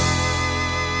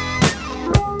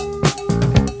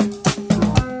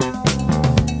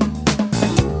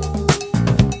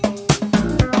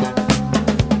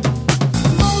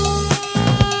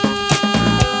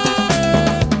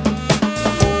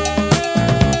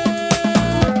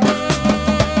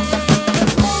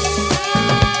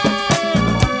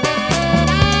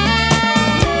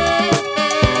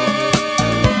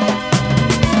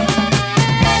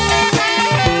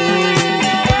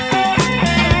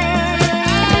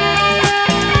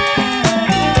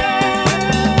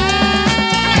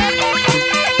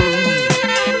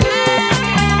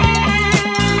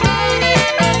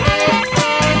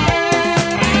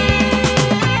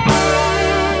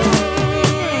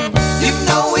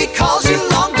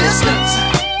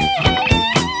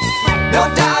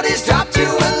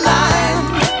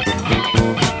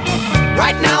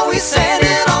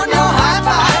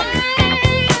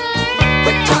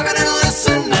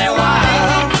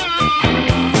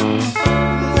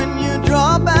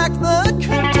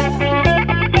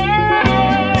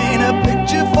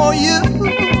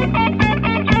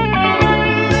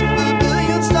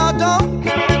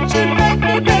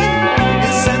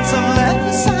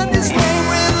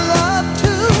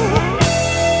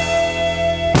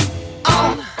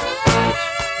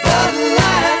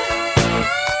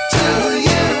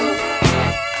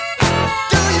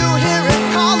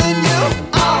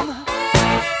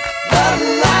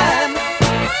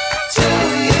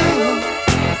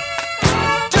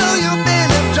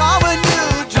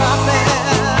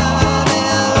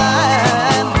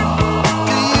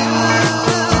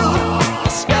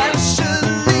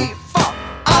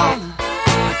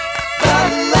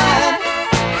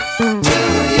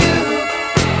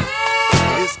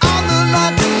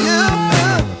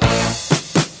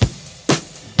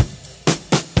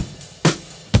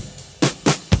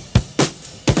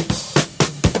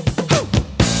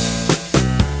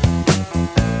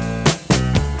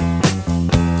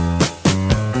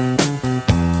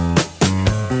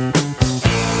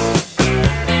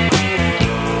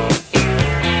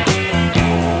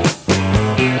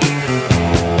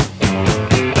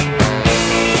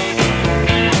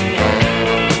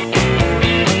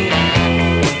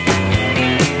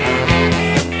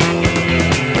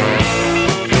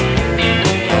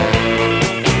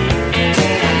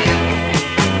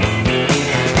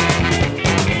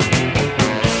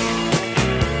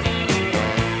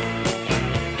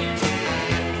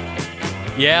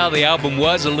 Yeah, the album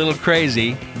was a little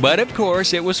crazy, but of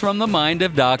course it was from the mind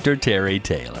of Dr. Terry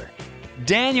Taylor.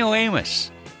 Daniel Amos.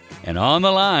 And on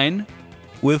the line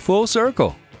with Full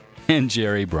Circle and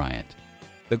Jerry Bryant.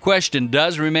 The question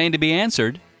does remain to be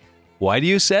answered. Why do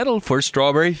you settle for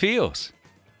Strawberry Fields?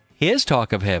 His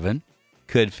talk of heaven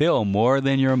could fill more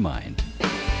than your mind.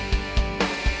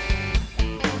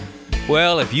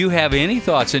 Well, if you have any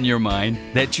thoughts in your mind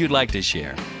that you'd like to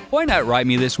share, why not write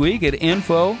me this week at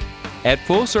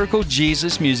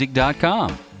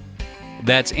info@fullcirclejesusmusic.com.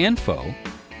 That's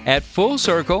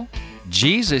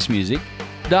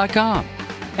info@fullcirclejesusmusic.com.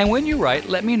 And when you write,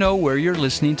 let me know where you're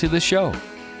listening to the show.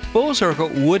 Full Circle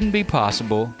wouldn't be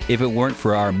possible if it weren't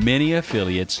for our many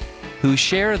affiliates who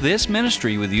share this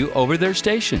ministry with you over their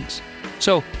stations.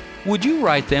 So, would you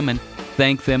write them and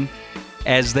thank them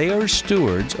as they are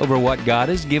stewards over what God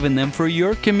has given them for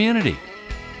your community?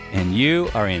 And you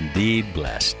are indeed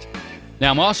blessed.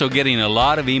 Now, I'm also getting a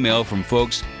lot of email from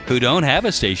folks who don't have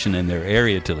a station in their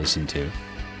area to listen to,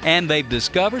 and they've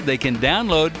discovered they can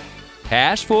download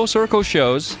past Full Circle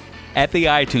shows at the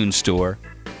iTunes Store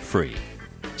free.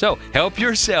 So help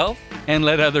yourself and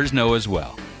let others know as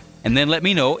well. And then let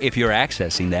me know if you're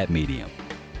accessing that medium.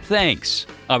 Thanks.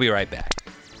 I'll be right back.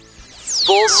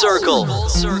 Full Circle. Full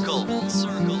Circle. Full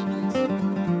Circle.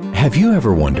 Have you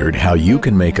ever wondered how you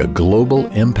can make a global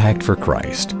impact for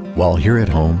Christ while here at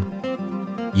home?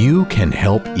 You can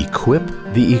help equip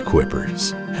the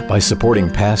equippers by supporting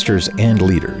pastors and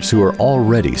leaders who are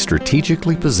already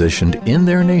strategically positioned in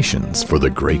their nations for the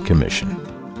Great Commission.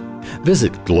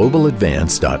 Visit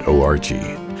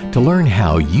globaladvance.org to learn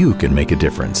how you can make a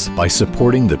difference by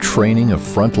supporting the training of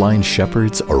frontline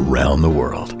shepherds around the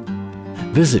world.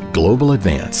 Visit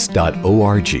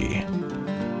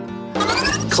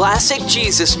globaladvance.org. Classic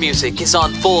Jesus music is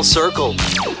on Full Circle.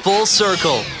 Full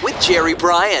Circle with Jerry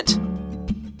Bryant.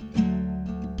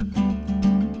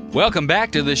 Welcome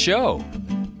back to the show,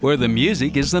 where the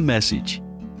music is the message.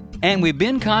 And we've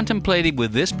been contemplating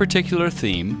with this particular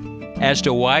theme as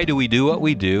to why do we do what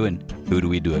we do and who do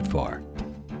we do it for.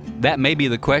 That may be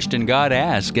the question God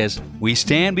asks as we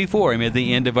stand before Him at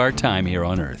the end of our time here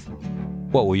on earth.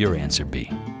 What will your answer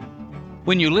be?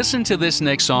 When you listen to this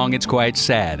next song, it's quite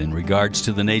sad in regards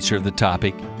to the nature of the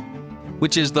topic,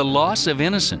 which is the loss of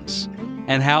innocence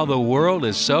and how the world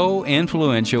is so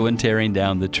influential in tearing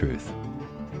down the truth.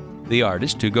 The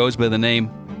artist, who goes by the name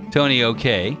Tony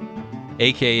O'Kay,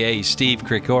 a.k.a. Steve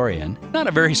Krikorian, not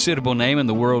a very suitable name in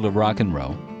the world of rock and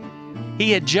roll,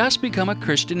 he had just become a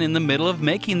Christian in the middle of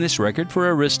making this record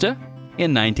for Arista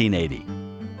in 1980.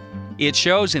 It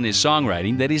shows in his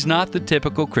songwriting that he's not the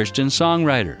typical Christian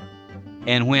songwriter.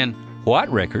 And when What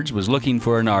Records was looking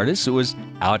for an artist that was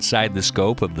outside the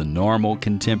scope of the normal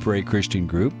contemporary Christian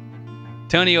group,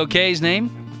 Tony O'Kay's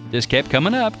name just kept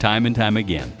coming up time and time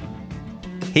again.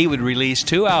 He would release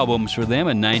 2 albums for them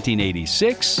in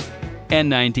 1986 and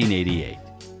 1988.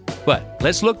 But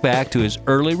let's look back to his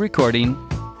early recording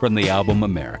from the album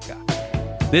America.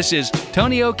 This is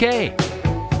Tony O'Kay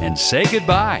and Say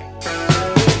Goodbye.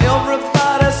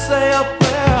 Everybody say a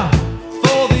prayer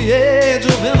for the age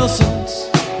of innocence.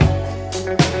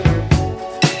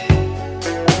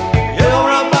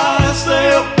 Everybody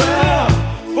say a prayer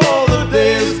for the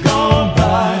days gone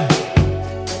by.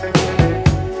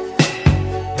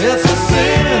 It's a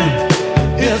sin,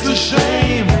 it's a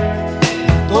shame.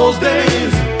 Those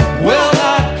days will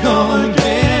not come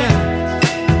again.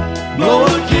 Blow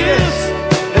a kiss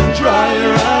and dry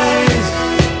your eyes.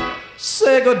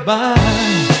 Say goodbye.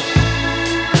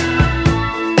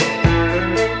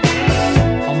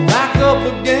 I'm back up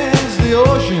against the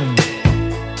ocean,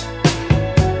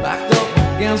 backed up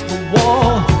against the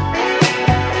wall.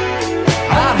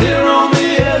 Out here on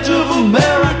the edge of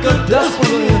America,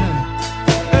 desperately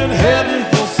and heading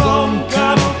for some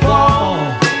kind of fall.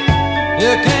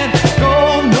 You can't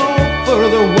go no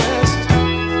further west,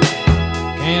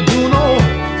 can't do no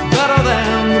better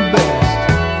than the best.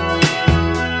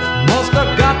 Must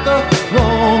have got the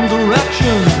wrong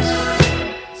directions.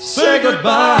 Say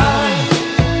goodbye.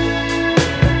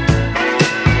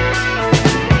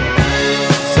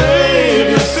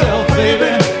 Save yourself,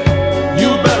 baby. You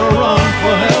better run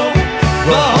for help.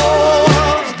 The whole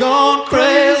world's gone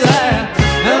crazy,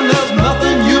 and there's nothing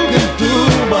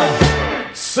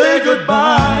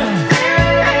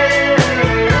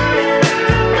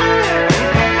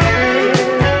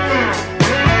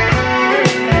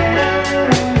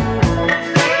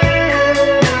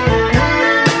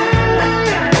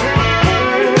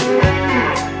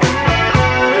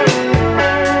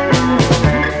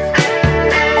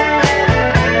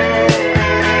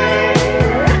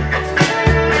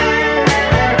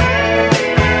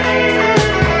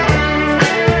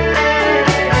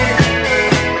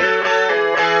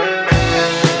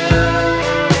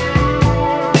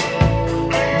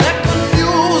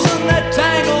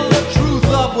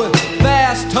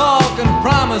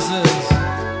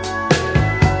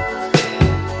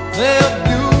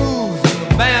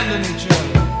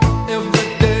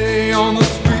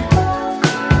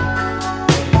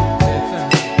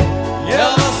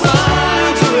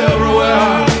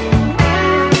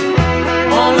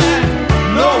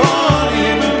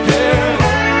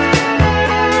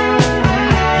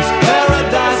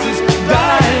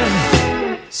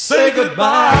say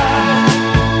goodbye.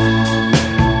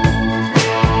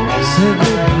 Say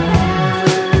goodbye.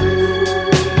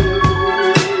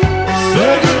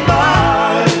 Say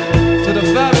goodbye to the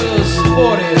fabulous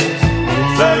 40s.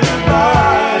 Say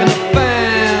goodbye. And the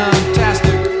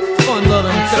fantastic,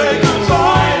 fun-loving 50s. Say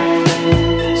goodbye.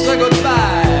 Say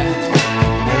goodbye.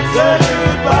 Say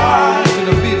goodbye to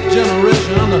the Beat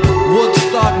Generation and the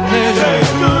Woodstock Nation. Say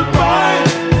goodbye.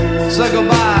 Say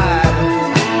goodbye.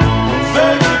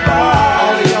 Say goodbye.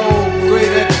 All of your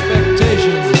great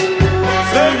expectations.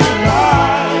 Say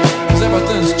goodbye. 'Cause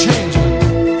everything's changing.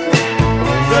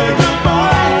 Say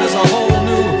goodbye. There's a whole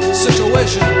new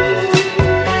situation.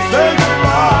 Say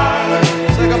goodbye.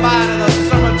 Say goodbye to the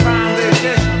summertime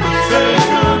vacation. Say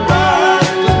goodbye.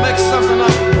 Just make something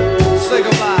up. Say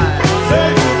goodbye. Say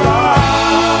goodbye.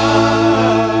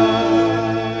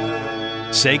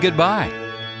 Say goodbye.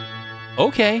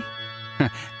 Okay.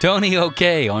 Tony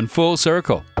OK on Full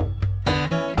Circle.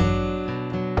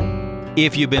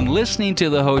 If you've been listening to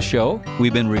the host show,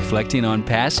 we've been reflecting on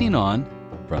passing on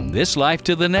from this life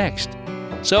to the next.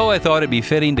 So I thought it'd be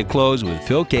fitting to close with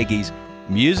Phil Keaggy's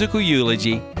musical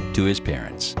eulogy to his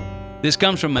parents. This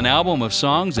comes from an album of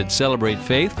songs that celebrate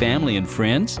faith, family, and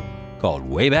friends called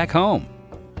Way Back Home.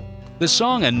 The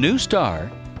song A New Star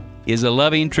is a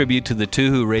loving tribute to the two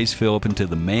who raised Philip into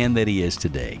the man that he is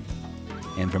today.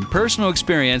 And from personal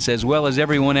experience, as well as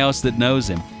everyone else that knows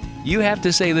him, you have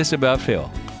to say this about Phil.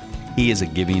 He is a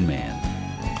giving man.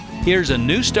 Here's A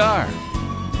New Star,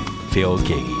 Phil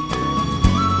Keaggy.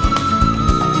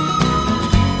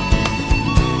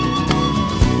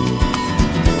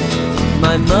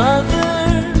 My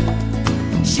mother,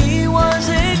 she was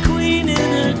a queen in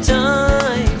her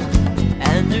time,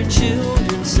 and her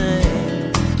children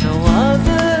sang. No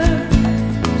other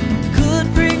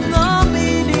could bring the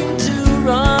meaning to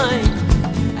rhyme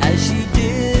as she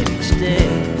did each day.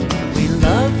 We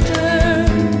loved her.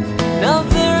 Now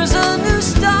there's a new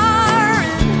star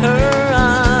in her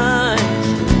eyes.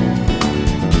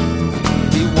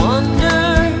 We wonder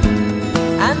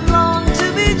and long to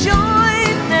be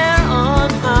joined there on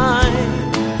high.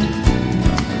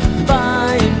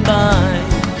 By and by.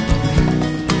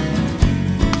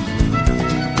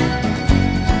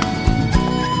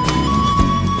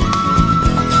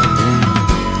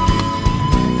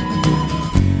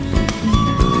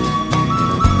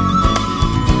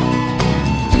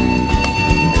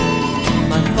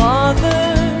 My father,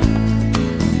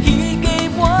 he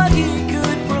gave what he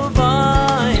could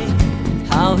provide.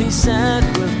 How he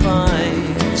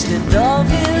sacrificed and of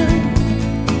him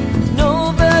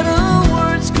no better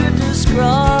words could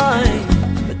describe,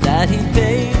 but that he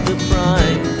paid the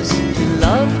price. He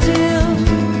loved him.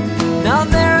 Now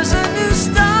there's a new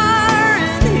star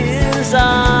in his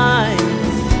eyes.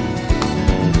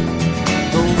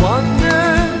 The wonder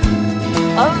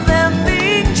of them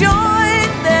being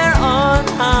joined there on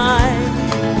high.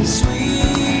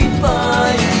 Sweet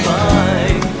by and by.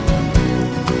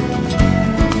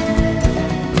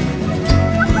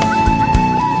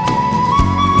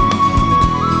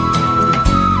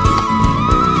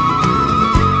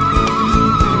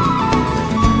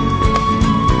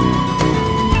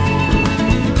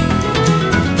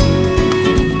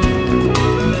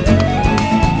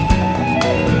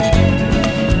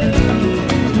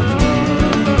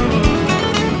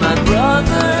 My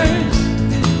brothers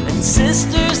and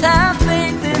sisters have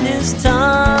faith in his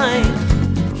time.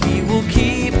 He will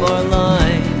keep our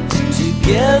lives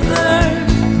together.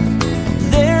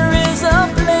 There is a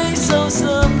place so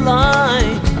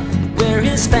sublime where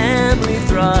his family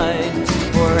thrives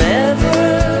forever.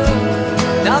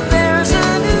 Now there's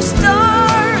a new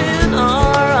star in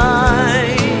our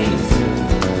eyes.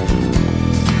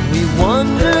 We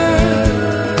wonder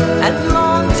and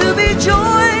long to be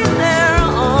joined there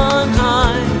on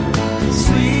high.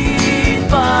 Sweet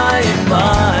by and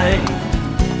by.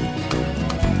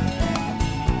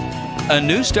 A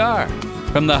New Star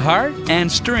from the heart and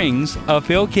strings of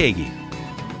Phil Keaggy,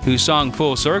 whose song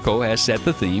Full Circle has set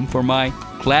the theme for my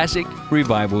classic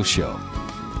revival show.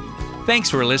 Thanks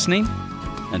for listening.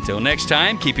 Until next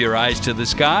time, keep your eyes to the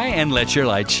sky and let your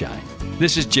light shine.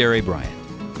 This is Jerry Bryant.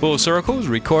 Full Circle is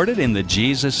recorded in the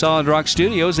Jesus Solid Rock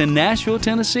Studios in Nashville,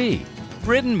 Tennessee.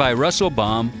 Written by Russell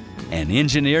Baum and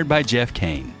engineered by Jeff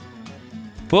Kane.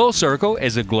 Full Circle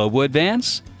is a Global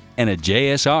Advance and a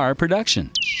JSR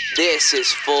production. This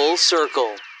is Full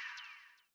Circle.